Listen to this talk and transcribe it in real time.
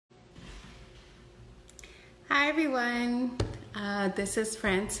Hi everyone, this is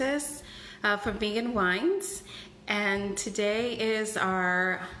Frances from Vegan Wines, and today is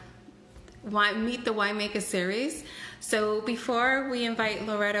our Meet the Winemaker series. So before we invite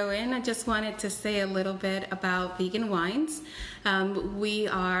Loretto in, I just wanted to say a little bit about Vegan Wines. We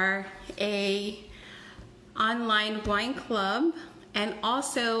are a online wine club and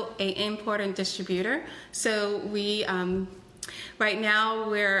also an import and distributor. So we right now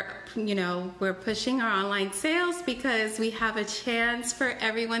we're pushing our online sales because we have a chance for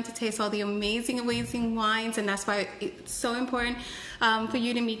everyone to taste all the amazing wines, and that's why it's so important for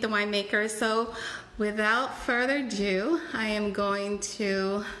you to meet the winemakers. So without further ado, I am going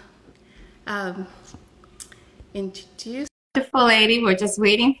to introduce the beautiful lady. We're just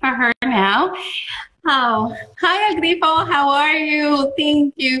waiting for her now. Oh, hi Agrifo, how are you?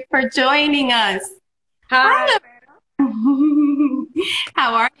 Thank you for joining us. Hi.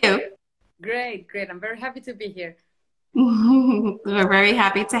 How are you? Great. I'm very happy to be here. We're very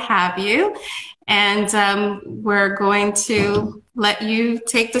happy to have you. And we're going to let you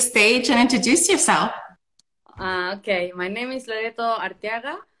take the stage and introduce yourself. Okay, my name is Loreto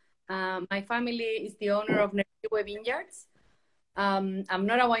Arteaga. My family is the owner of Nerkihue vineyards. I'm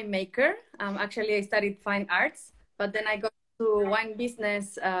not a winemaker. Actually, I studied fine arts, but then I got to wine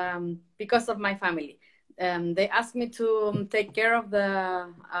business because of my family. They asked me to take care of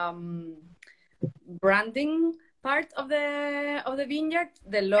the branding part of the vineyard,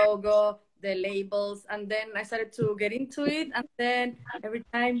 the logo, the labels, and then I started to get into it, and then every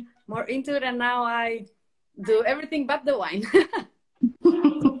time more into it, and now I do everything but the wine.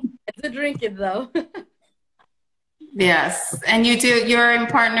 I do drink it though. Yes, and you're in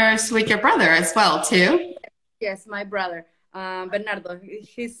partners with your brother as well too. Yes, my brother, Bernardo.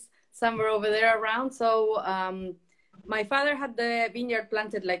 He's somewhere over there around. So my father had the vineyard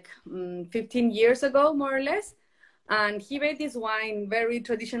planted like 15 years ago, more or less. And he made this wine, very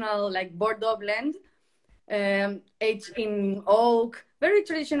traditional, like Bordeaux blend, aged in oak, very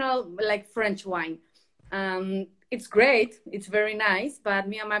traditional, like French wine. It's great. It's very nice. But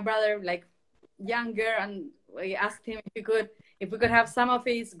me and my brother, like younger, and we asked him if we could have some of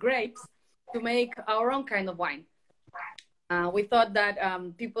his grapes to make our own kind of wine. We thought that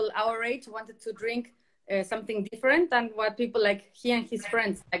people our age wanted to drink something different than what people like he and his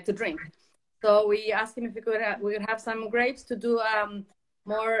friends like to drink. So we asked him if we could have some grapes to do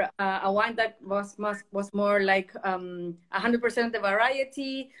more a wine that was more like 100% of the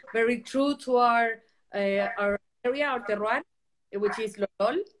variety, very true to our area, our terroir, which is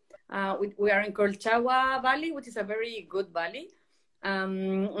Lolol. We are in Colchagua Valley, which is a very good valley.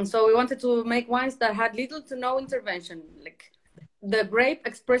 And so we wanted to make wines that had little to no intervention, like the grape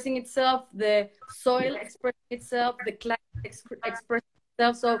expressing itself, the soil expressing itself, the climate expressing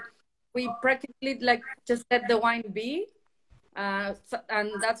itself. So we practically like just let the wine be. And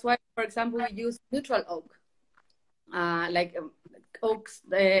that's why, for example, we use neutral oak, like oaks,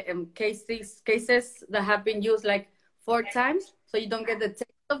 cases that have been used like 4 times. So you don't get the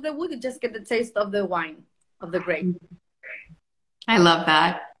taste of the wood, you just get the taste of the wine, of the grape. I love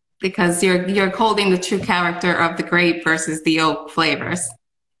that because you're holding the true character of the grape versus the oak flavors.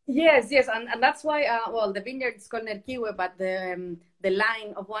 Yes, and that's why well, the vineyard is called Nerkihue, but the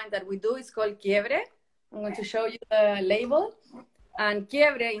line of wine that we do is called Quiebre. I'm going to show you the label. And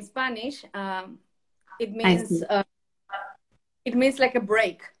Quiebre in Spanish, it means like a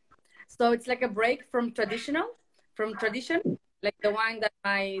break. So it's like a break from tradition. Like the wine that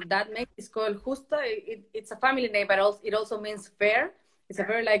my dad makes is called Justo. It's a family name, but it also means fair. It's a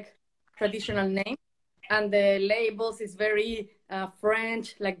very like traditional name. And the labels is very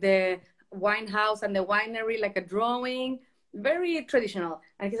French, like the wine house and the winery, like a drawing, very traditional.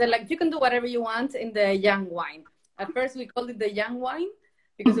 And he said, like, you can do whatever you want in the young wine. At first, we called it the young wine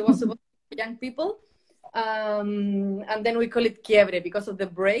because it was supposed to be young people. And then we call it Quiebre because of the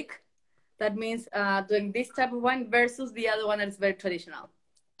break. That means doing this type of wine versus the other one that is very traditional.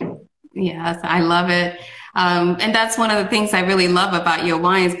 Yes, I love it. And that's one of the things I really love about your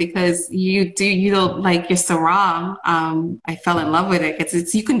wines because you don't like your Syrah. I fell in love with it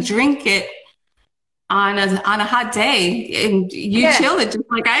because you can drink it on a hot day and you chill it just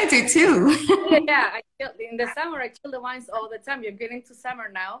like I do too. Yeah, in the summer I chill the wines all the time. You're getting to summer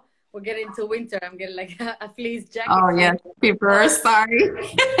now. We're getting to winter. I'm getting like a fleece jacket. Oh yeah, super sorry.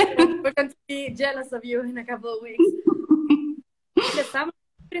 We're going to be jealous of you in a couple of weeks. In the summer,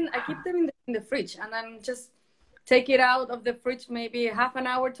 I keep them in the fridge and then just take it out of the fridge maybe half an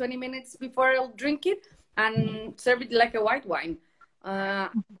hour, 20 minutes before I'll drink it and serve it like a white wine.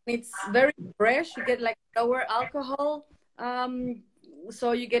 It's very fresh. You get like lower alcohol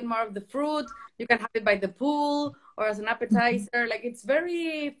so you get more of the fruit. You can have it by the pool or as an appetizer. Like it's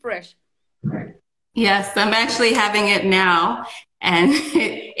very fresh. Yes, I'm actually having it now, and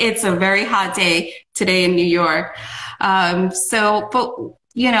it's a very hot day today in New York. But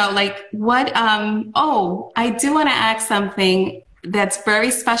like what, oh, I do want to ask something that's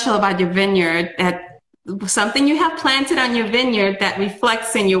very special about your vineyard, that something you have planted on your vineyard that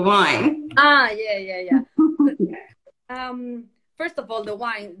reflects in your wine. Yeah. First of all, the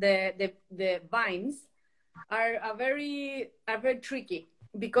vines are very tricky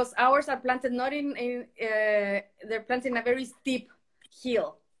because ours are planted not they're planted in a very steep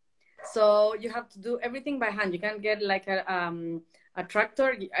hill, so you have to do everything by hand. You can't get like a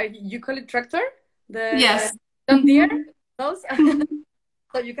tractor. You call it tractor? Yes. John Deere, those.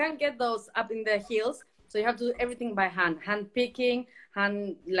 So you can't get those up in the hills. So you have to do everything by hand picking,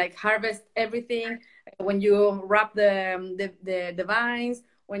 hand like harvest everything. When you wrap the vines,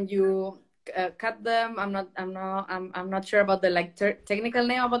 when you cut them. I'm not sure about the like technical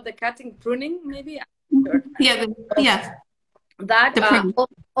name about the cutting, pruning maybe. I'm sure. Yeah. That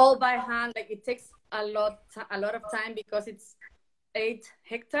all by hand. Like it takes a lot of time because it's 8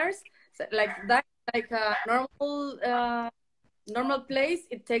 hectares. So like that, like a normal place,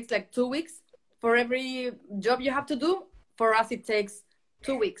 it takes like 2 weeks for every job you have to do. For us, it takes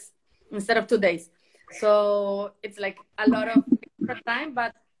 2 weeks instead of 2 days. So it's like a lot of extra time,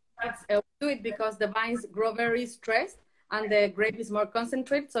 but we do it because the vines grow very stressed and the grape is more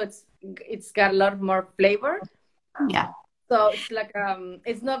concentrated, so it's got a lot more flavor. Yeah. So it's like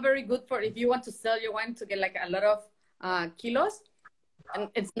it's not very good for if you want to sell your wine to get like a lot of kilos, and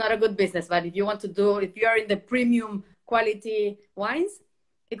it's not a good business. But if you are in the premium quality wines,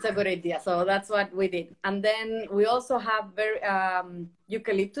 it's a good idea. So that's what we did. And then we also have very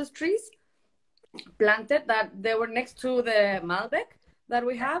eucalyptus trees planted that they were next to the Malbec that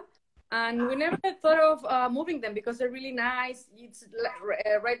we have. And we never thought of moving them because they're really nice. It's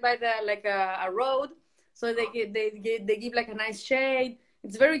right by a road. So they give like a nice shade.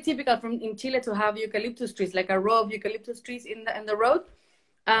 It's very typical in Chile to have eucalyptus trees, like a row of eucalyptus trees in the road.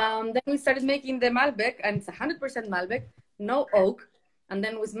 Then we started making the Malbec, and it's 100% Malbec, no oak. And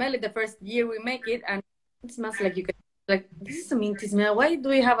then we smell it the first year we make it, and it smells like eucalyptus. Like, this is a minty smell. Why do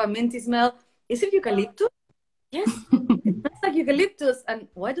we have a minty smell? Is it eucalyptus? Yes, it smells like eucalyptus. And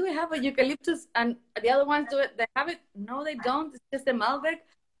why do we have a eucalyptus? And the other ones do it. They have it. No, they don't. It's just a Malbec.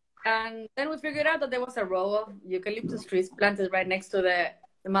 And then we figured out that there was a row of eucalyptus trees planted right next to the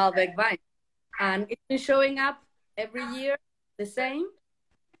Malbec vine. And it's been showing up every year the same.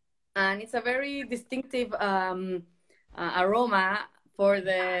 And it's a very distinctive aroma for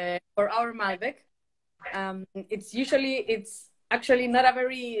our Malbec. It's actually not a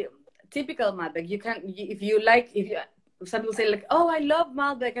very typical Malbec. Some people say like, oh, I love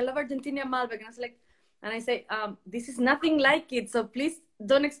Malbec. I love Argentinian Malbec. And I say, this is nothing like it. So please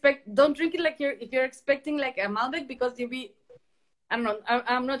don't drink it if you're expecting like a Malbec, because you'll be, I don't know,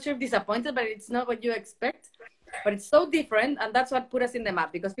 I'm not sure if disappointed, but it's not what you expect. But it's so different, and that's what put us in the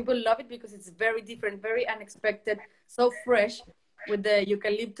map, because people love it because it's very different, very unexpected, so fresh with the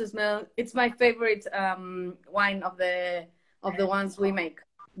eucalyptus smell. It's my favorite wine of the ones we make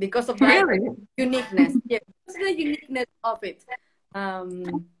because of that uniqueness. Yeah, because of the uniqueness of it.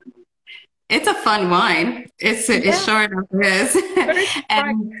 It's a fun wine. It's sure enough is.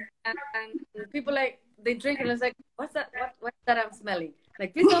 and people like they drink it and it's like, what's that? What's that I'm smelling?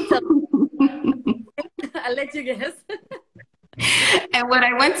 Like, please don't tell me. I'll let you guess. And when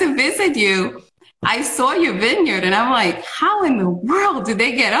I went to visit you, I saw your vineyard, and I'm like, how in the world did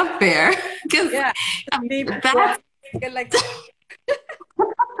they get up there? Because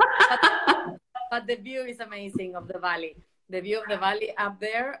but the view is amazing of the valley. The view of the valley up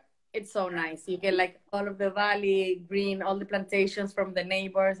there, it's so nice. You get like all of the valley green, all the plantations from the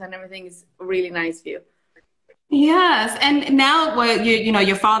neighbors, and everything is really nice view. Yes, and now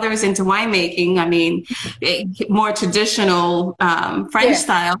your father is into winemaking. I mean, more traditional French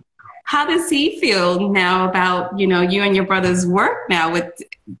style. How does he feel now about you and your brother's work now with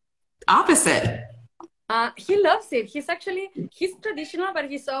opposite? He loves it. He's traditional, but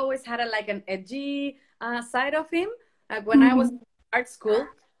he's always had an edgy side of him. Like when I was in art school,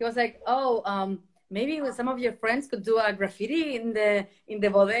 he was like, "Oh, maybe some of your friends could do a graffiti in the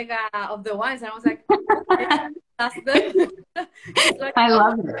bodega of the wines." And I was like, okay, that's them. Like, I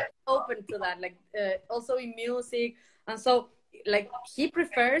love it. Open to that, like also in music, and so like he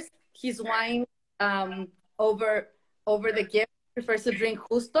prefers his wine over the Kiev. Prefers to drink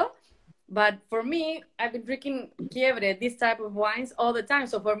Justo, but for me, I've been drinking Kiev, this type of wines all the time.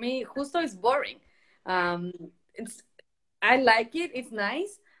 So for me, Justo is boring. I like it. It's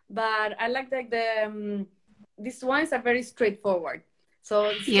nice, but I like the these wines are very straightforward. So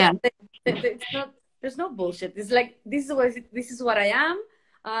it's Yeah. just it's not, there's no bullshit. It's like this is what I am.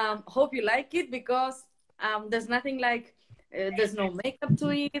 Hope you like it, because there's nothing like there's no makeup to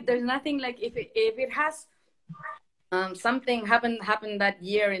it. There's nothing like if it has something happened that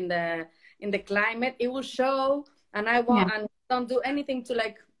year in the climate, it will show. And I Yeah. want and don't do anything to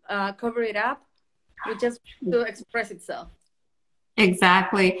like cover it up. It just to express itself.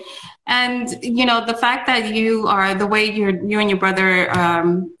 Exactly. And, you know, the fact that you are the way you and your brother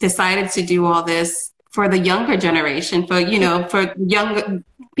decided to do all this for the younger generation, for, you know, for young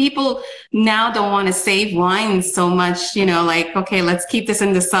people now don't want to save wine so much, you know, like, okay, let's keep this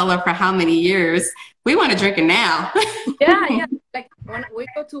in the cellar for how many years? We want to drink it now. Yeah, yeah. Like when we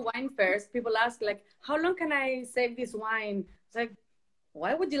go to wine fairs, people ask like, how long can I save this wine? It's like,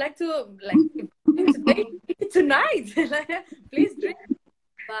 why would you like to today tonight? Like, please drink.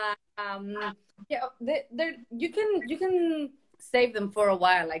 But yeah, you can save them for a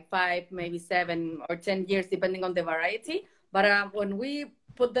while, like 5, maybe 7 or 10 years, depending on the variety. But when we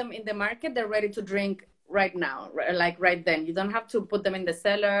put them in the market, they're ready to drink right now, like right then. You don't have to put them in the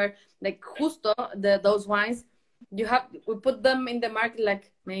cellar. Like justo those wines, we put them in the market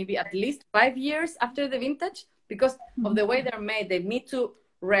like maybe at least 5 years after the vintage, because of the way they're made. They need to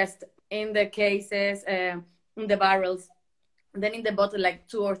rest in the cases, in the barrels, then in the bottle like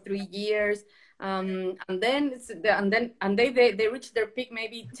 2 or 3 years, and then they reach their peak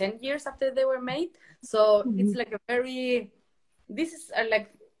maybe 10 years after they were made. So it's like a very, this is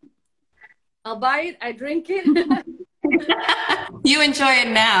like, I'll buy it, I drink it. You enjoy it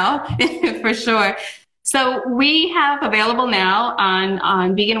now, for sure. So we have available now on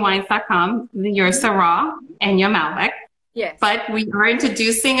veganwines.com your Syrah and your Malbec. Yes. But we are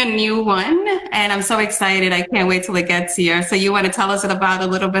introducing a new one, and I'm so excited. I can't wait till it gets here. So you want to tell us about a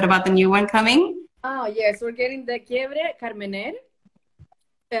little bit about the new one coming? Oh, yes. We're getting the Quiebre Carmener.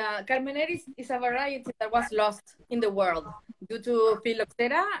 Carmener is a variety that was lost in the world due to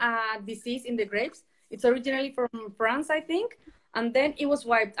phylloxera, disease in the grapes. It's originally from France, I think. And then it was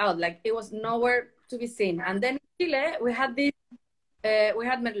wiped out. Like, it was nowhere to be seen. And then in Chile, we had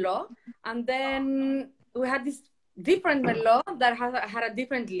Merlot. And then we had this different Merlot that had a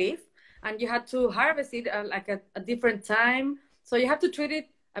different leaf, and you had to harvest it like a different time. So you have to treat it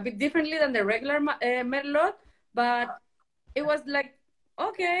a bit differently than the regular Merlot. But it was like,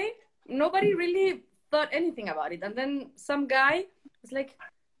 okay, nobody really thought anything about it. And then some guy was like,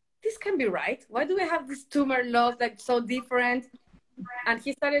 this can be right. Why do we have these two Merlots like so different? And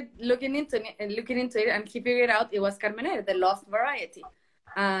he started looking into it, and he figured out it was Carmener, the lost variety.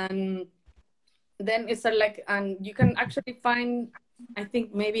 And then it's like, and you can actually find, I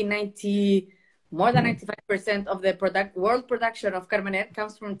think maybe more than 95% of the world production of Carmener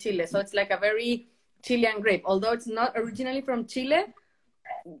comes from Chile. So it's like a very Chilean grape. Although it's not originally from Chile,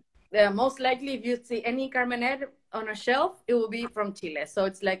 most likely if you see any Carmener on a shelf, it will be from Chile. So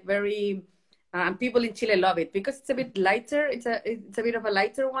it's like very, and people in Chile love it because it's a bit lighter. It's a bit of a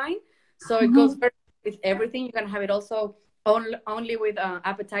lighter wine. So it goes very with everything. You can have it also only with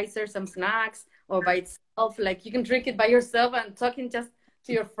appetizers, some snacks, or by itself. Like you can drink it by yourself and talking just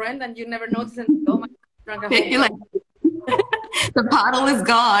to your friend, and you never notice it. Oh my, drank a whole Like, the bottle is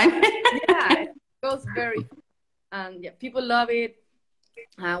gone. Yeah, it goes very, and yeah, people love it.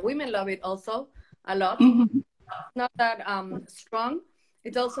 Women love it also a lot. Not that strong.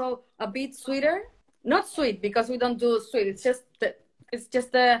 It's also a bit sweeter. Not sweet because we don't do sweet. It's just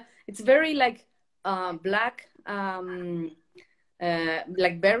it's very like black, like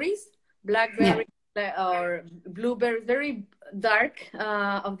berries, blackberry, or blueberries, very dark.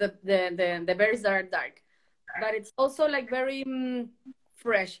 Of the berries that are dark, but it's also like very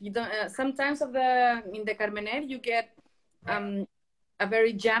fresh. You don't sometimes in the Carmener you get a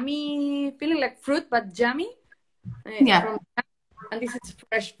very jammy feeling, like fruit but jammy. And this is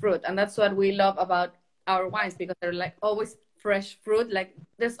fresh fruit, and that's what we love about our wines, because they're like always fresh fruit. Like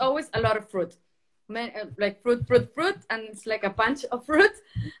there's always a lot of fruit, like fruit, and it's like a bunch of fruit.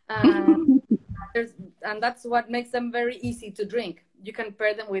 And that's what makes them very easy to drink. You can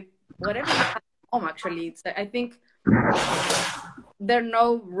pair them with whatever you have at home. Actually, I think there are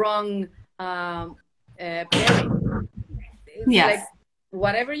no wrong pairing. Yes. Like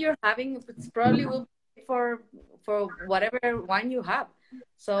whatever you're having, it's probably will be for whatever wine you have.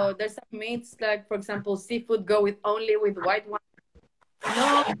 So there's some meats, like for example, seafood go only with white wine.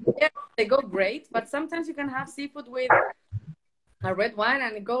 No, yeah, they go great, but sometimes you can have seafood with a red wine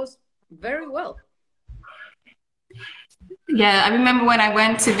and it goes very well. Yeah, I remember when I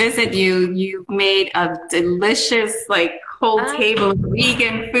went to visit you, you made a delicious like whole Ah, table of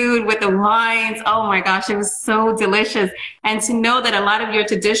vegan food with the wines. Oh my gosh, it was so delicious. And to know that a lot of your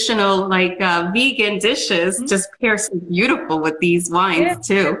traditional like vegan dishes mhm. just pair so beautiful with these Yes, wines yes,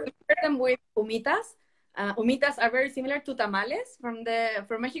 too. we pair them with humitas. Humitas are very similar to tamales from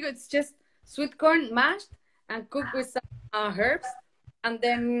Mexico. It's just sweet corn mashed and cooked with some herbs, and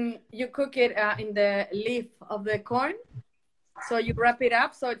then you cook it in the leaf of the corn. So you wrap it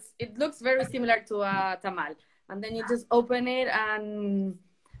up, so it looks very similar to a tamal, and then you just open it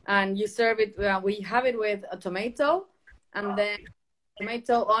and you serve it. We have it with a tomato, and then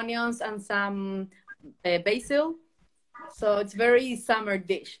tomato, onions, and some basil. So it's very summer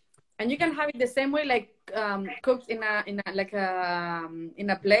dish, and you can have it the same way, like cooked in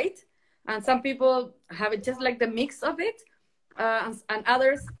a plate. And some people have it just like the mix of it, and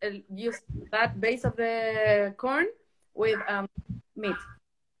others use that base of the corn with meat,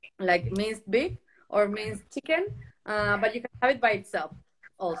 like minced beef or minced chicken. But you can have it by itself.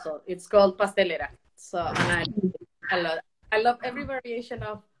 Also, it's called pastelera. So, and I love every variation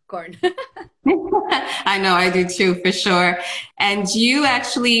of corn. I know I do too, for sure. And you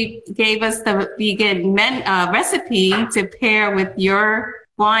actually gave us the vegan recipe to pair with your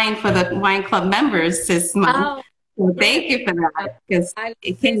wine for the wine club members this month. Oh, So yes. thank you for that, because I love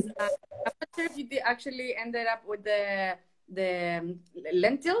it this. can, I'm not sure if you actually ended up with the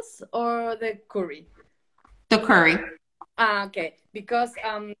lentils or the curry. the curry. Okay, because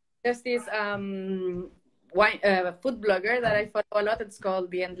there's this wine food blogger that I follow a lot. It's called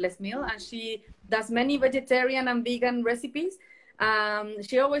The Endless Meal, and she does many vegetarian and vegan recipes.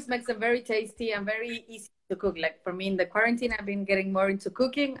 She always makes them very tasty and very easy to cook. Like for me in the quarantine, I've been getting more into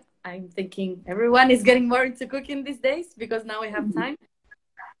cooking. I'm thinking everyone is getting more into cooking these days because now we have time.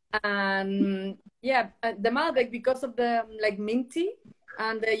 And yeah, the Malbec, because of the like minty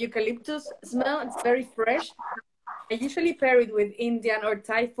and the eucalyptus smell, it's very fresh. I usually pair it with Indian or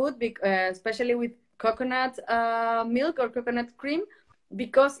Thai food, especially with coconut milk or coconut cream,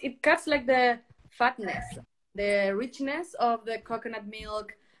 because it cuts like the fatness, the richness of the coconut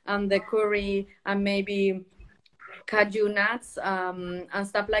milk and the curry, and maybe cashew nuts and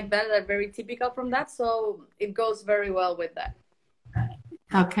stuff like that are very typical from that. So it goes very well with that.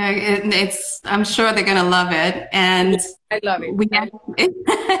 Okay, I'm sure they're gonna love it. And I love it. we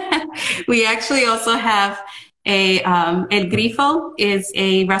we actually also have a El Grifo is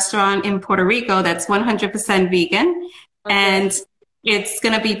a restaurant in Puerto Rico that's 100% vegan, Okay. and it's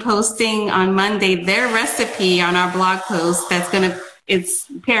gonna be posting on Monday their recipe on our blog post.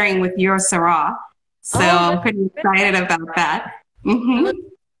 It's pairing with your Syrah, so Oh, I'm pretty excited about that. and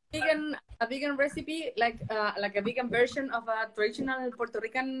Hmm. a vegan recipe, like a vegan version of a traditional Puerto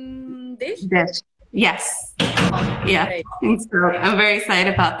Rican dish. Dish. Yes. Oh, Yeah. great. And so I'm very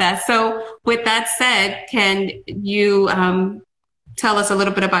excited about that. So with that said, can you tell us a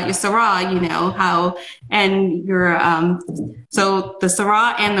little bit about your Syrah, how, and your, so the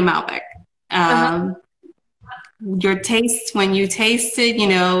Syrah and the Malbec, Uh-huh. your taste when you taste it,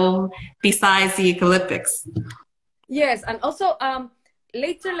 besides the eucalyptus. Yes, and also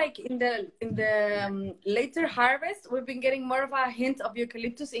later, like in the later harvest, we've been getting more of a hint of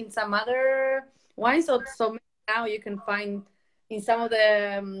eucalyptus in some other wines. So now you can find in some of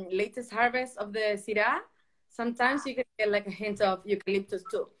the latest harvests of the Syrah, sometimes you can get like a hint of eucalyptus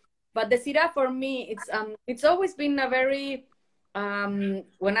too. But the Syrah for me, it's always been a very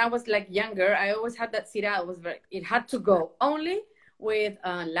when I was like younger, I always had that Syrah. It had to go only with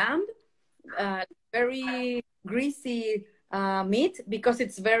lamb, very greasy meat because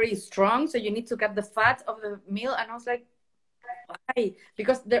it's very strong. So you need to cut the fat of the meal. And I was like, why?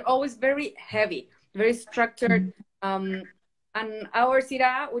 Because they're always very heavy, very structured. And our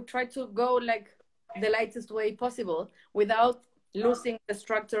Syrah, we try to go like the lightest way possible without losing the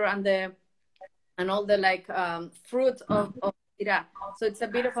structure and all the like fruit of Syrah. So it's a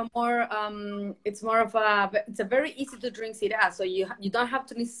bit of a more it's a very easy to drink Syrah. So you don't have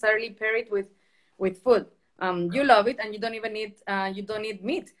to necessarily pair it with food. You love it, and you don't even need you don't need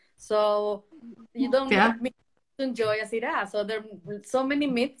meat. So you don't Yeah. need meat to enjoy a Syrah. So there are so many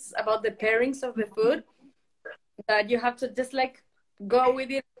myths about the pairings of the food that you have to just like go with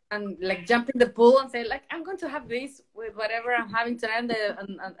it and like jump in the pool and say like I'm going to have this with whatever I'm having tonight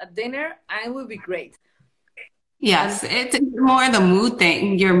at dinner, and it will be great. Yes, it's more the mood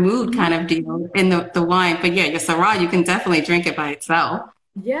thing, your mood kind of deal in the wine. But yeah, your Syrah, you can definitely drink it by itself,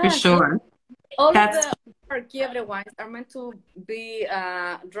 for Yes, sure. all of That's the Nerkihue wines are meant to be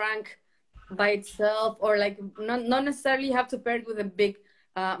drank by itself, or like not necessarily have to pair it with a big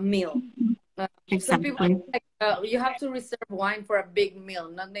meal. Some people exactly. like you have to reserve wine for a big meal,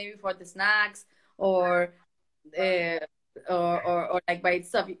 not maybe for the snacks or or like by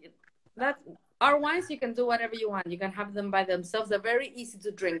itself. That our wines, you can do whatever you want. You can have them by themselves. They're very easy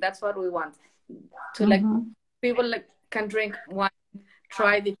to drink. That's what we want. To like people like can drink wine,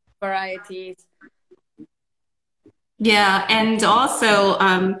 try the varieties. Yeah, and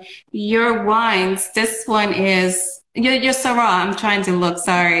also your wines. This one is your Syrah. I'm trying to look.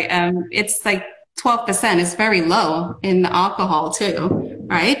 Sorry, it's like 12%. It's very low in alcohol too,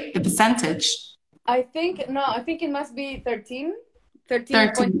 right? The percentage. I think it must be 13, 13.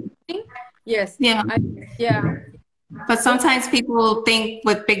 13.13. Yes. Yeah. Yeah. But sometimes people think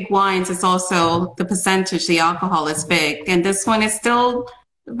with big wines, it's also the percentage, the alcohol is big, and this one is still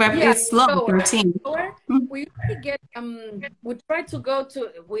it's low, 13. We usually get we try to go to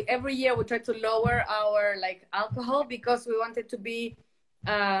every year we try to lower our like alcohol because we want it to be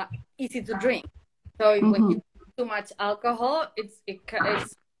easy to drink. So when you drink too much alcohol, it's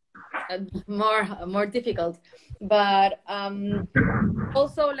more difficult. But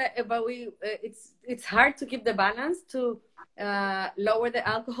also but it's hard to keep the balance to lower the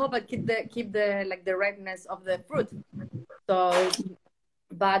alcohol but keep the like the ripeness of the fruit. So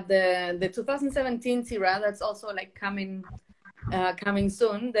but the 2017 Syrah, that's also like coming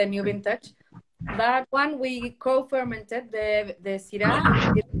soon, the new vintage. That one we co-fermented the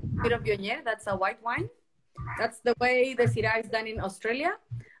Syrah with a bit of Viognier. That's a white wine. That's the way the Syrah is done in Australia.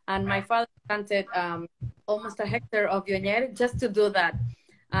 And my father planted almost a hectare of Viognier just to do that.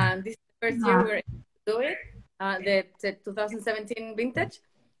 And this is the first year we were able to do it, the 2017 vintage.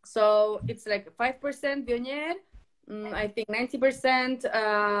 So it's like 5% Viognier, I think 90%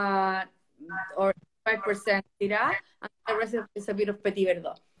 or 5% Syrah, and the rest is a bit of Petit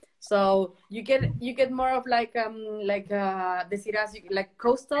Verdot. So you get more of like the Syrahs, like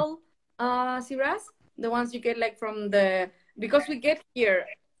coastal Syrahs, the ones you get like from because we get here,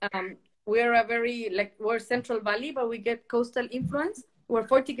 we're a very we're Central Valley, but we get coastal influence. We're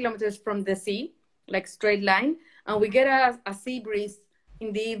 40 kilometers from the sea, like straight line, and we get a sea breeze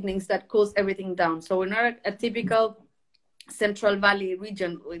in the evenings that cools everything down. So we're not a typical Central Valley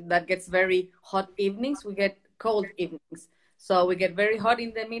region that gets very hot evenings. We get cold evenings. So we get very hot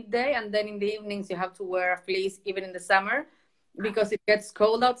in the midday, and then in the evenings you have to wear a fleece even in the summer because it gets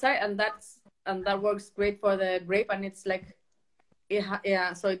cold outside, and that works great for the grape, and it's like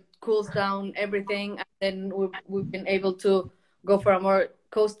so it cools down everything, and then we've been able to go for a more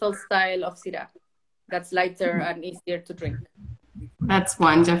coastal style of Syrah that's lighter and easier to drink. That's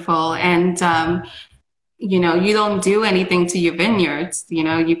wonderful. And you don't do anything to your vineyards.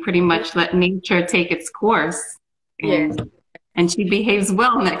 You pretty much let nature take its course. Yes. And she behaves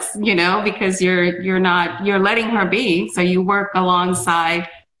well because you're letting her be. So you work alongside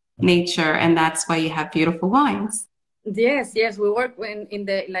nature, and that's why you have beautiful wines. Yes, we work we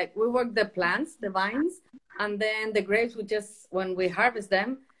work the plants, the vines, and then the grapes. When we harvest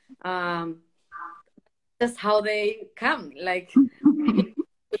them, just how they come. Like we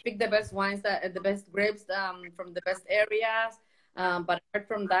pick the best wines, the best grapes from the best areas. But apart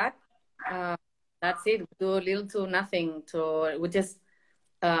from that, that's it. We do little to nothing. We just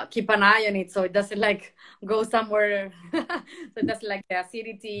keep an eye on it so it doesn't go somewhere. So it doesn't the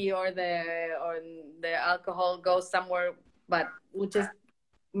acidity or the alcohol goes somewhere. But we just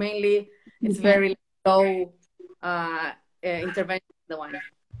mainly it's very low intervention in the wine.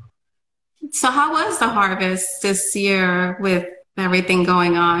 So how was the harvest this year with everything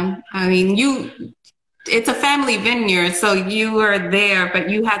going on? I mean, it's a family vineyard, so you were there, but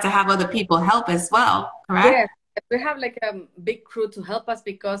you had to have other people help as well, correct? Yes, we have a big crew to help us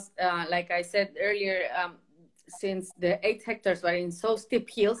because, like I said earlier, since the 8 hectares were in so steep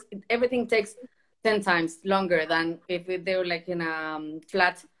hills, everything takes 10 times longer than if they were in a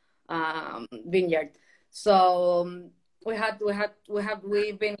flat vineyard. So we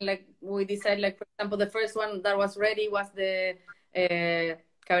decided for example, the first one that was ready was the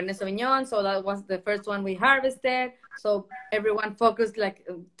Cabernet Sauvignon, so that was the first one we harvested. So everyone focused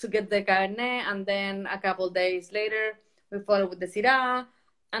to get the Cabernet, and then a couple days later we followed with the Syrah,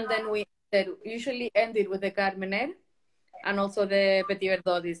 and then we usually ended with the Cabernet and also the Petit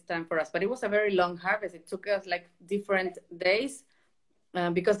Verdot this time for us. But it was a very long harvest. It took us different days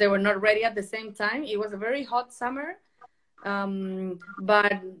because they were not ready at the same time. It was a very hot summer,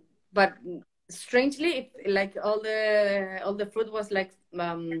 but strangely, all the fruit was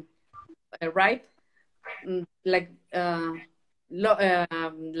ripe,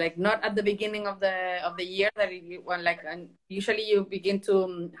 not at the beginning of the year and usually you begin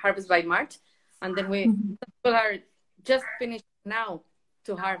to harvest by March, and then people are just finished now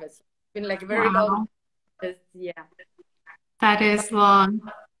to harvest. It's been very long. Yeah. That is long.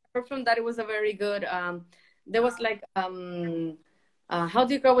 Apart from that, it was a very good there was like how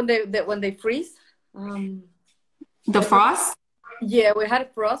do you call when they freeze? The frost? Yeah, we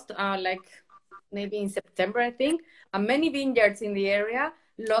had frost like maybe in September, I think. Many vineyards in the area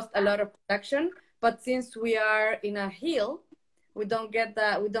lost a lot of production, but since we are in a hill, we don't get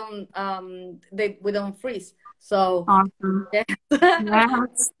that. We don't freeze. So Awesome. yeah,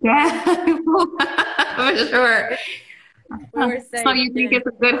 Yes, yeah, for sure. we were So safe. you think Yeah. it's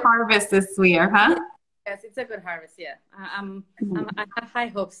a good harvest this year, huh? Yes, it's a good harvest. Yeah, I have high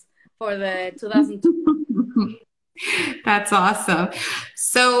hopes for the 2002. That's awesome.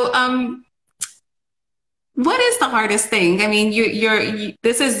 So, what is the hardest thing? I mean,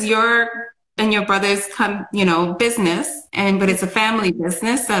 this is your and your brother's business, but it's a family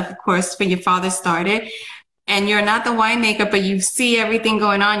business, of course, for your father started. And you're not the winemaker, but you see everything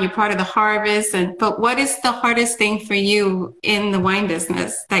going on. You're part of the harvest. But what is the hardest thing for you in the wine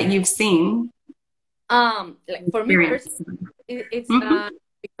business that you've seen? Like for me personally, Experience. it's Mm-hmm.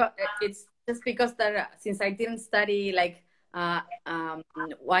 because it's just because that since I didn't study like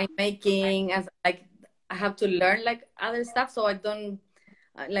winemaking, as like I have to learn like other stuff, so I don't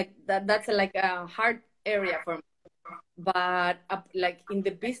like that. That's like a hard area for me. But like in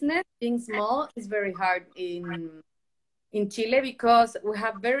the business, being small is very hard in Chile because we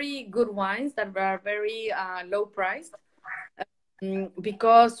have very good wines that are very low priced.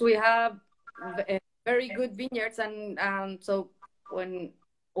 Because we have very good vineyards, and so when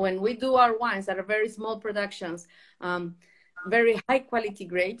we do our wines that are very small productions, very high quality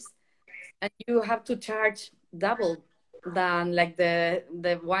grapes, and you have to charge double than like the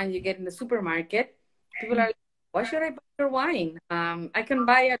wine you get in the supermarket. People are like, why should I buy your wine? I can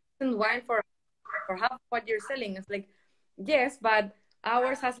buy a decent wine for half what you're selling. It's like, yes, but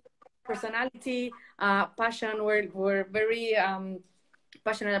ours has personality, passion. We're very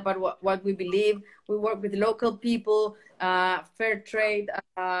passionate about what we believe. We work with local people, fair trade,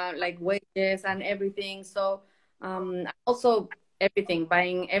 like wages and everything. So also everything,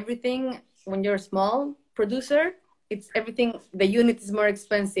 buying everything when you're a small producer, it's everything. The unit is more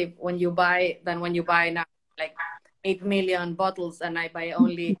expensive when you buy than when you buy now, like 8 million bottles, and I buy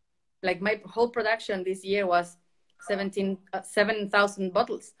only like my whole production this year was 7,000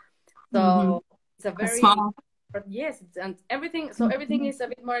 bottles. Mm-hmm. So it's a A very small. but yes, and everything. So everything is a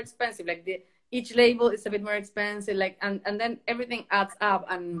bit more expensive. Like each label is a bit more expensive. Like and then everything adds up,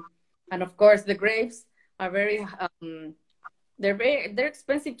 and of course the grapes are very they're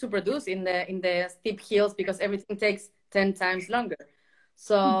expensive to produce in the steep hills because everything takes 10 times longer. Mm-hmm.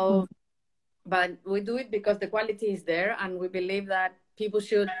 So, but we do it because the quality is there, and we believe that people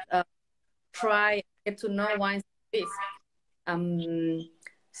should try get to know wines like this. Um,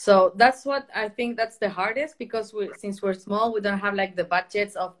 so that's what I think that's the hardest because since we're small, we don't have like the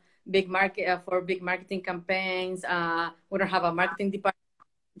budgets of big market for big marketing campaigns. We don't have a marketing department.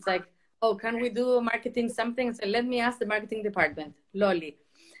 It's like, oh, can we do marketing something? So let me ask the marketing department, Loli,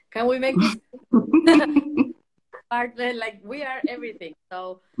 can we make this department? Like we are everything.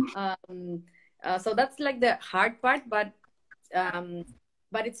 So, so that's like the hard part, um,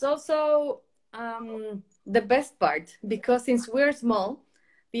 but it's also the best part because since we're small,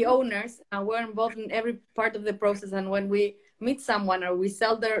 the owners we're involved in every part of the process, and when we meet someone or we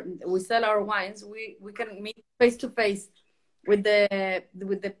sell our wines, we can meet face to face with the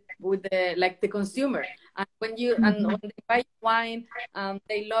like the consumer, and when they buy wine,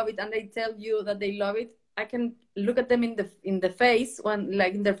 they love it and they tell you that they love it. I can look at them in the face when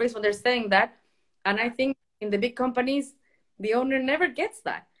like in their face when they're saying that, and I think in the big companies the owner never gets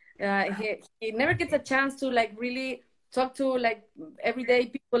that. He never gets a chance to like really talk to like everyday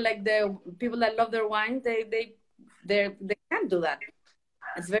people, like the people that love their wine. They can't do that.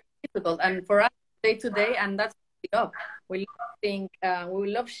 It's very difficult, and for us day to day, and that's what we love. We love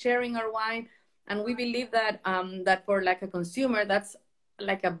we love sharing our wine, and we believe that that for like a consumer, that's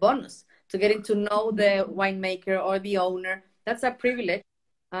like a bonus to getting to know the winemaker or the owner. That's a privilege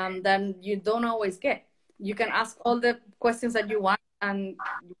that you don't always get. You can ask all the questions that you want, and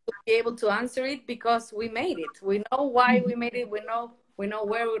you'll be able to answer it because we made it. We know why we made it. We know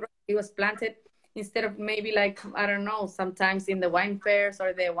where it was planted. Instead of maybe like I don't know, sometimes in the wine fairs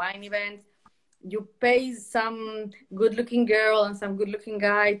or the wine events, you pay some good-looking girl and some good-looking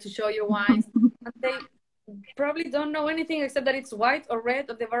guy to show your wines, and they probably don't know anything except that it's white or red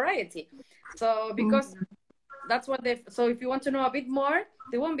or the variety. So because that's what they. So if you want to know a bit more,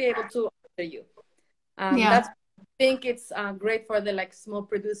 they won't be able to answer you. Yeah. That's I think it's great for the like small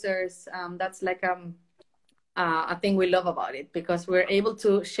producers. That's like a thing we love about it because we're able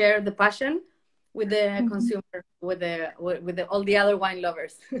to share the passion with the Mhm. consumer, with the all the other wine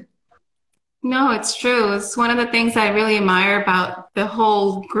lovers. No, it's true. It's one of the things I really admire about the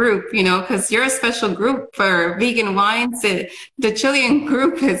whole group, because you're a special group for vegan wines. The Chilean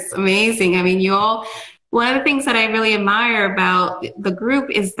group is amazing. I mean, one of the things that I really admire about the group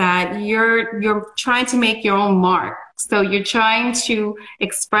is that you're trying to make your own mark. So you're trying to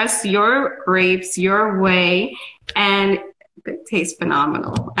express your grapes your way, and it tastes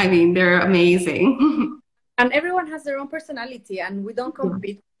phenomenal. I mean, they're amazing. And everyone has their own personality, and we don't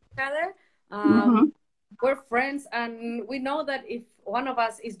compete with each other. Hmm. We're friends, and we know that if one of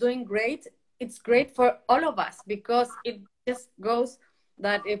us is doing great, it's great for all of us, because it just goes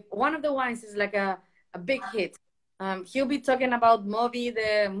that if one of the wines is like a big hit, he'll be talking about MOVI,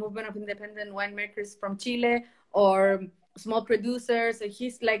 the movement of independent winemakers from Chile, or small producers. So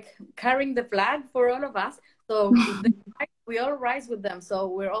he's like carrying the flag for all of us. So if they rise, we all rise with them. So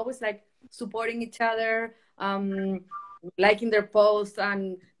we're always like supporting each other, liking their posts.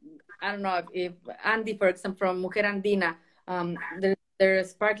 And I don't know if Andy, for example, from Mujer Andina, their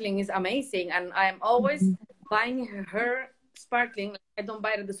sparkling is amazing, and I'm always buying her sparkling. I don't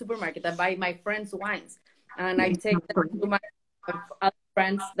buy it at the supermarket. I buy my friends' wines, and I take them to my other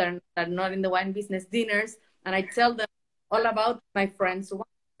friends that are not in the wine business dinners, and I tell them all about my friends' wines,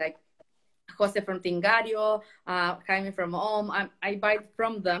 like Jose from Tingario, Jaime from Home. I buy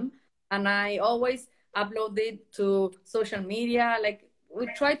from them, and I always upload it to social media. Like we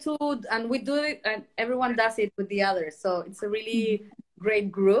try to, and we do it, and everyone does it with the others. So it's a really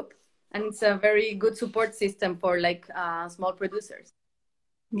great group, and it's a very good support system for like small producers.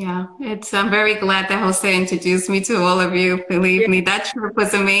 Yeah, I'm very glad that Jose introduced me to all of you. Believe me, that trip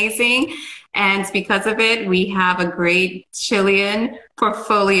was amazing. And because of it, we have a great Chilean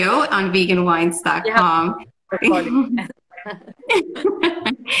portfolio on veganwines.com.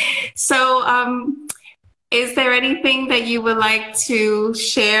 So, is there anything that you would like to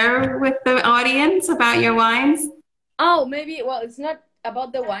share with the audience about your wines? Oh, maybe, well, it's not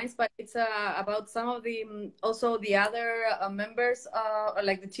about the wines, but it's about some of the also the other members,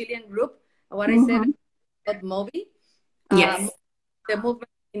 like the Chilean group. What I said about MOVI, Yes. the movement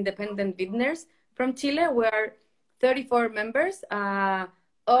of independent vintners from Chile. We are 34 members, all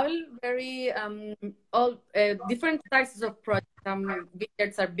very all different sizes of projects. Some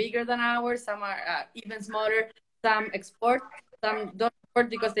vineyards are bigger than ours, some are even smaller, some export, some don't export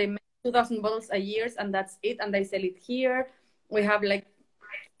because they make 2,000 bottles a year and that's it, and they sell it here. We have like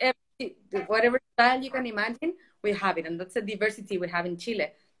whatever style you can imagine, we have it, and that's a diversity we have in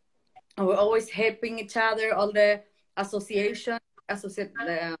Chile. And we're always helping each other, all the association, I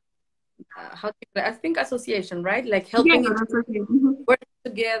think association, right? Like helping each other, work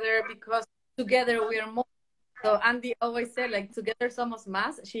together, because together we are more. So Andy always said, like, together somos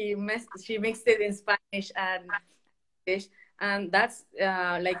más. She mixed it in Spanish and English, and that's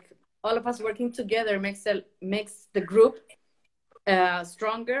like all of us working together makes the group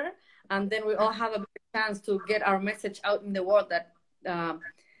stronger, and then we all have a better chance to get our message out in the world. That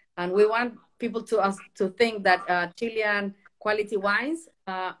and we want people to think that Chilean quality wines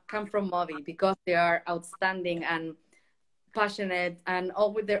come from MOVI, because they are outstanding and passionate and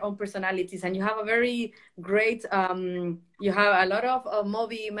all with their own personalities. And you have a very great you have a lot of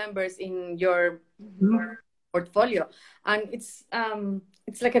MOVI members in your portfolio, and it's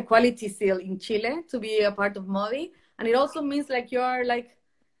like a quality seal in Chile to be a part of MOVI. And it also means like you're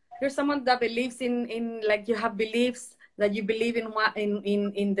someone that believes in like, you have beliefs, that you believe in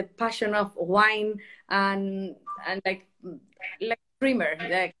the passion of wine, and like dreamer,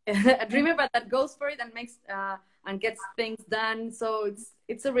 like a dreamer, but that goes for it and makes and gets things done. So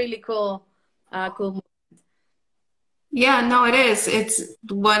it's a really cool movement. Yeah, no, it is. It's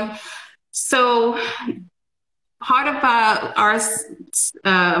one. So part of our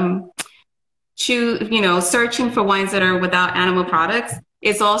searching for wines that are without animal products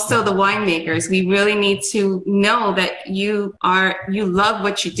is also the winemakers. We really need to know that you love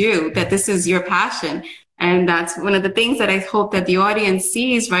what you do, that this is your passion. And that's one of the things that I hope that the audience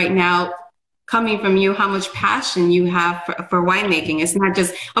sees right now, coming from you, how much passion you have for winemaking. It's not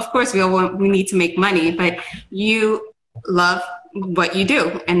just, of course, we need to make money, but you love what you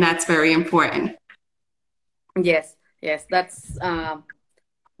do, and that's very important. Yes, that's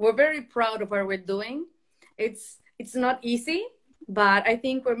we're very proud of what we're doing. It's not easy, but I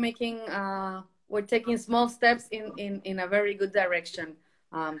think we're taking small steps in a very good direction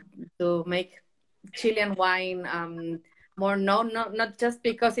to make Chilean wine more known, not just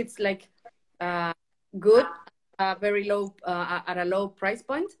because it's like good, very low at a low price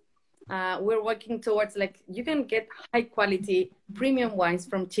point. We're working towards, like, you can get high quality premium wines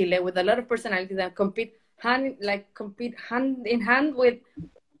from Chile with a lot of personality that compete hand in hand with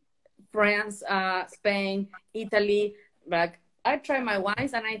France, Spain, Italy. Like I try my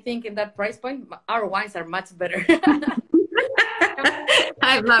wines, and I think in that price point, our wines are much better.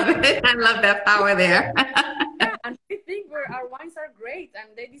 I love it. I love that power there. Yeah, and I think our wines are great,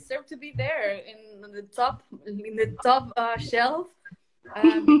 and they deserve to be there in the top shelf.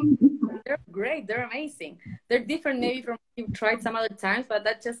 They're great. They're amazing. They're different maybe from what you've tried some other times, but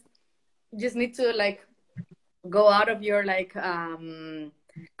that just need to like go out of your like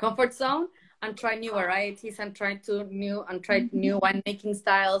comfort zone and try new varieties and try new winemaking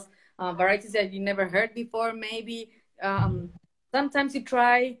styles, varieties that you never heard before maybe. Sometimes you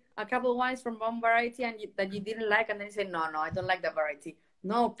try a couple of wines from one variety that you didn't like, and then you say, no, I don't like that variety.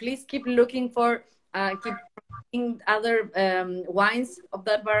 No, please keep looking for, keep trying other wines of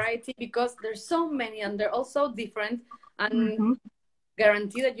that variety, because there's so many and they're all so different, and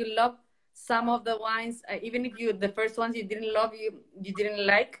guarantee that you love some of the wines, even if the first ones you didn't love, you didn't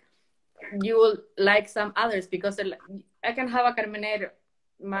like, you will like some others, because I can have a Carmenere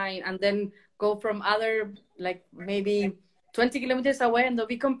mine and then go from other, like maybe 20 kilometers away, and they'll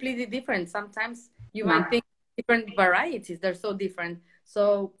be completely different. Sometimes you might think different varieties, they're so different.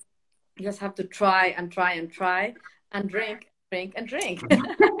 So you just have to try and try and try and drink and drink.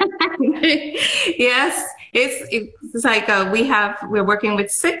 Yes, it's like we're working with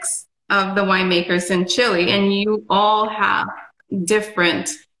 6 of the winemakers in Chile, and you all have different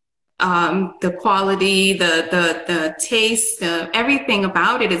the quality, the taste, everything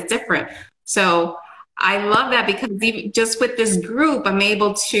about it is different. So I love that, because just with this group,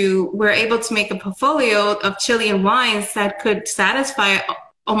 we're able to make a portfolio of Chilean wines that could satisfy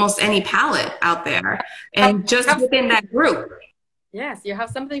almost any palate out there, and just within that group. Yes, you have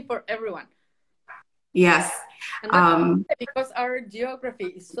something for everyone. Yes. And because our geography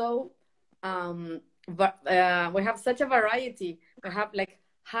is so, we have such a variety. We have like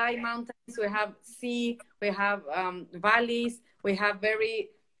high mountains, we have sea, we have valleys, we have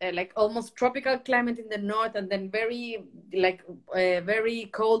very like almost tropical climate in the north, and then very like very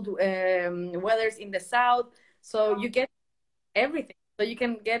cold weathers in the south. So you get everything. So you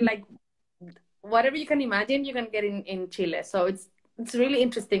can get like whatever you can imagine, you can get in Chile. So it's really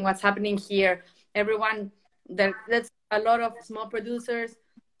interesting what's happening here. There's a lot of small producers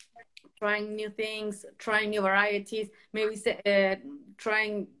trying new things, trying new varieties, maybe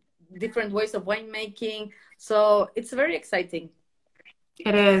trying different ways of winemaking. So it's very exciting.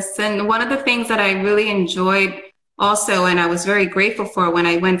 It is. And one of the things that I really enjoyed also, and I was very grateful for when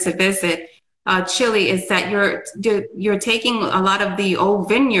I went to visit Chile, is that you're taking a lot of the old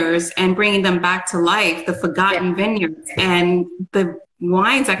vineyards and bringing them back to life, the forgotten vineyards, and the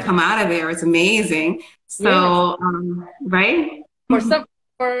wines that come out of there is amazing. So, right?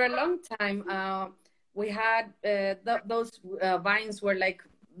 For a long time, we had those vines were like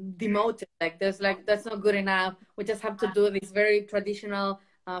demoted, like that's not good enough, we just have to do these very traditional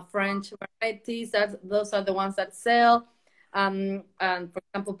French varieties. Those are the ones that sell. And for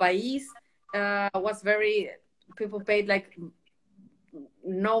example, Pais was people paid like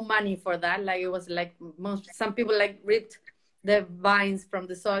no money for that. Like it was like some people like ripped the vines from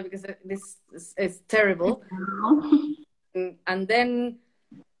the soil, because this is terrible. And then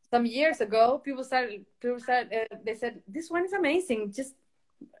some years ago, people started they said, this one is amazing, just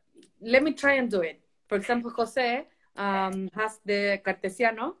let me try and do it. For example, Jose has the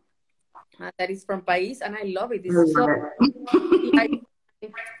Cartesiano that is from Pais, and I love it. It's so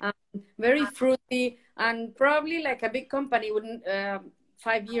very fruity, and probably like a big company wouldn't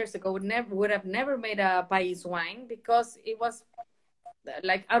 5 years ago would have never made a Pais wine, because it was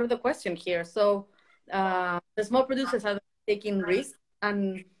like out of the question here. So the small producers are taking risks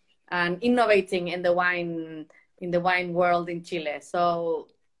and innovating in the wine world in Chile. So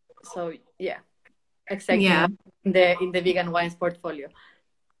yeah, exactly. Yeah. In the vegan wines portfolio.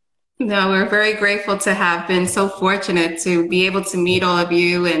 No, we're very grateful to have been so fortunate to be able to meet all of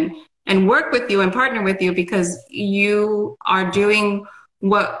you and work with you and partner with you, because you are doing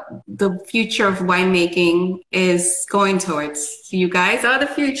what the future of winemaking is going towards. You guys are the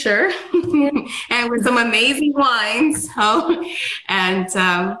future, and with some amazing wines. And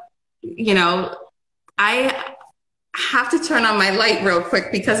you know, I have to turn on my light real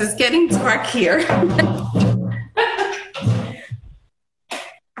quick because it's getting dark here.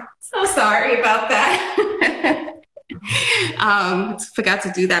 So sorry about that. Forgot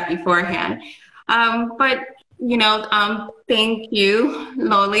to do that beforehand. But you know, thank you,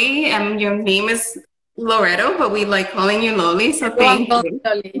 Loli. Your name is Loreto, but we like calling you Loli, so thank you.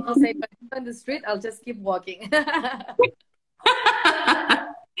 Loli. If you say on the street, I'll just keep walking.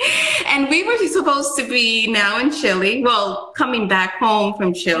 And we were supposed to be now in Chile, well, coming back home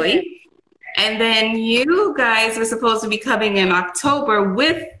from Chile. And then you guys were supposed to be coming in October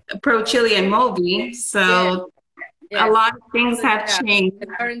with Pro Chili and Moby. So a Yes. lot of things have changed. The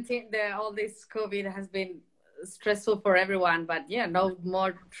quarantine, all this COVID has been stressful for everyone, but yeah, no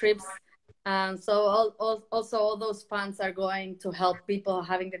more trips. So also all those funds are going to help people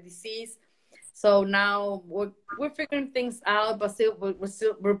having the disease. So now we're figuring things out, but still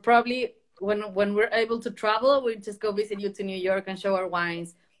we're probably when we're able to travel, we'll just go visit you to New York and show our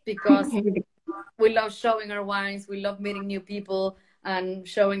wines, because we love showing our wines. We love meeting new people and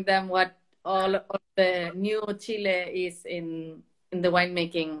showing them what all of the new Chile is in the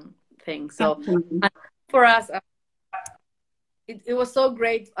winemaking thing. So for us, it was so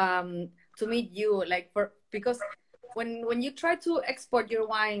great to meet you, because when you try to export your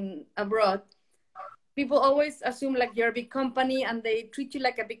wine abroad, people always assume like you're a big company and they treat you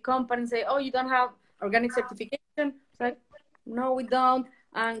like a big company and say, oh, you don't have organic certification. It's like, no, we don't.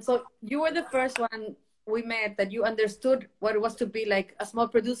 And so you were the first one we met that you understood what it was to be like a small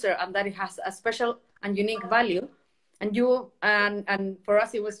producer, and that it has a special and unique value. And you and for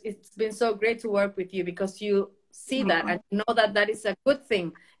us it's been so great to work with you, because you see that and know that that is a good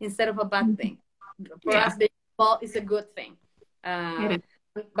thing instead of a bad thing. For us, being small is a good thing.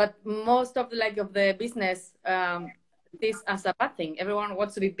 But most of the business this as a bad thing. Everyone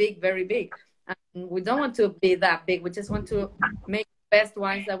wants to be big, very big, and we don't want to be that big. We just want to make the best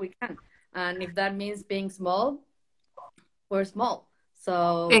wines that we can, and if that means being small, we're small.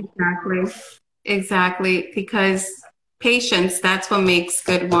 So exactly, because patience, that's what makes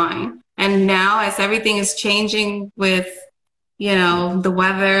good wine. And now, as everything is changing with, you know, the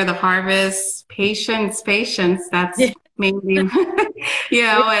weather, the harvest, patience, that's mainly, you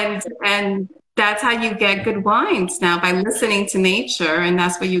know, and that's how you get good wines now, by listening to nature. And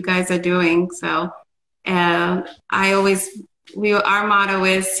that's what you guys are doing. So our motto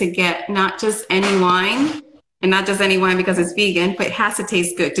is to get not just any wine, and not just any wine because it's vegan, but it has to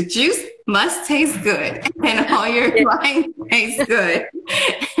taste good. The juice must taste good, and all your wine tastes good.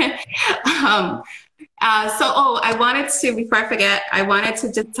 I wanted to, before I forget, I wanted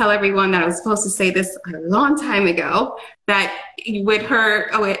to just tell everyone that I was supposed to say this a long time ago, that with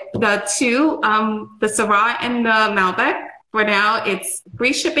the two, the Syrah and the Malbec, for now, it's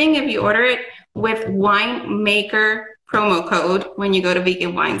free shipping if you order it with winemaker promo code when you go to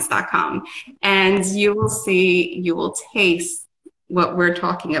veganwines.com, and you will taste what we're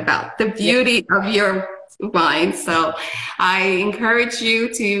talking about, the beauty of your wine. So I encourage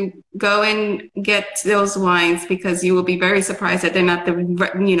you to go and get those wines, because you will be very surprised that they're not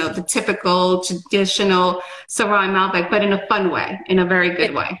the typical traditional Syrah and Malbec, but in a fun way, in a very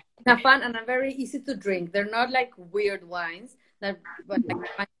good way. They're fun and very easy to drink. They're not like weird wines but like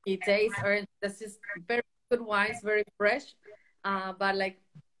funky taste, or this is very good wines, very fresh, but like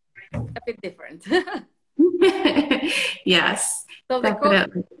a bit different. Yes. So the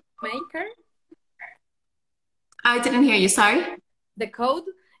code maker? I didn't hear you, sorry. The code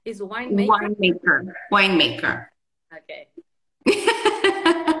is winemaker. Winemaker. Okay.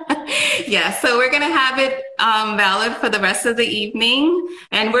 Yeah, so we're going to have it valid for the rest of the evening.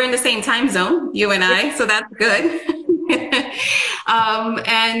 And we're in the same time zone, you and I, so that's good.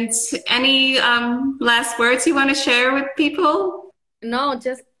 And any last words you want to share with people? No,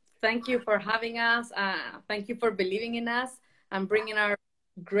 just thank you for having us. Thank you for believing in us and bringing our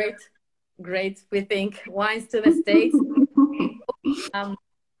great, we think, wines to the States.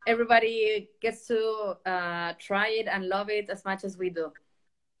 Everybody gets to try it and love it as much as we do.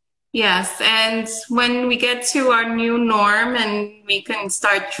 Yes, and when we get to our new norm and we can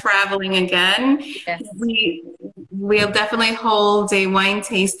start traveling again, yes, we'll definitely hold a wine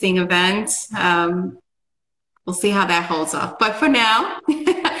tasting event. We'll see how that holds up. But for now,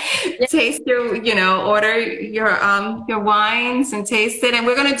 taste order your wines and taste it. And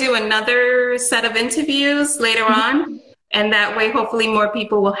we're going to do another set of interviews later on. And that way, hopefully more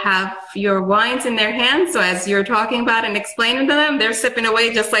people will have your wines in their hands. So as you're talking about and explaining to them, they're sipping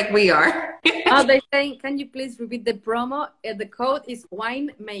away just like we are. Oh, they're saying, can you please repeat the promo? The code is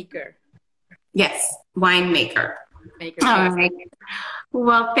winemaker. Yes, winemaker. All right.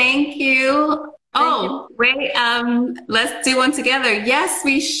 Well, thank you. Wait, let's do one together. Yes,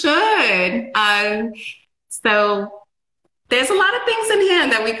 we should. So there's a lot of things in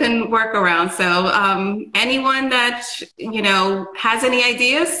hand that we can work around. So anyone that, has any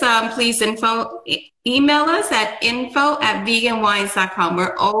ideas, please email us at info@veganwines.com.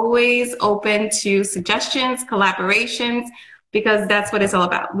 We're always open to suggestions, collaborations, because that's what it's all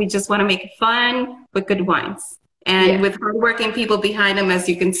about. We just want to make it fun with good wines. And with hardworking people behind them, as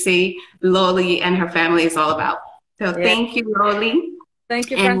you can see, Loli and her family is all about. So thank you, Loli.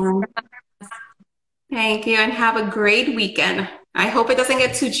 Thank you, Francis. Thank you, and have a great weekend. I hope it doesn't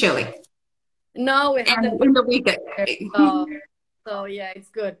get too chilly. No, we have And the in the weekend. so yeah, it's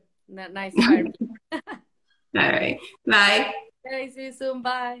good. Nice fire. All right. Bye. Okay, see you soon.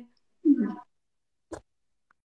 Bye.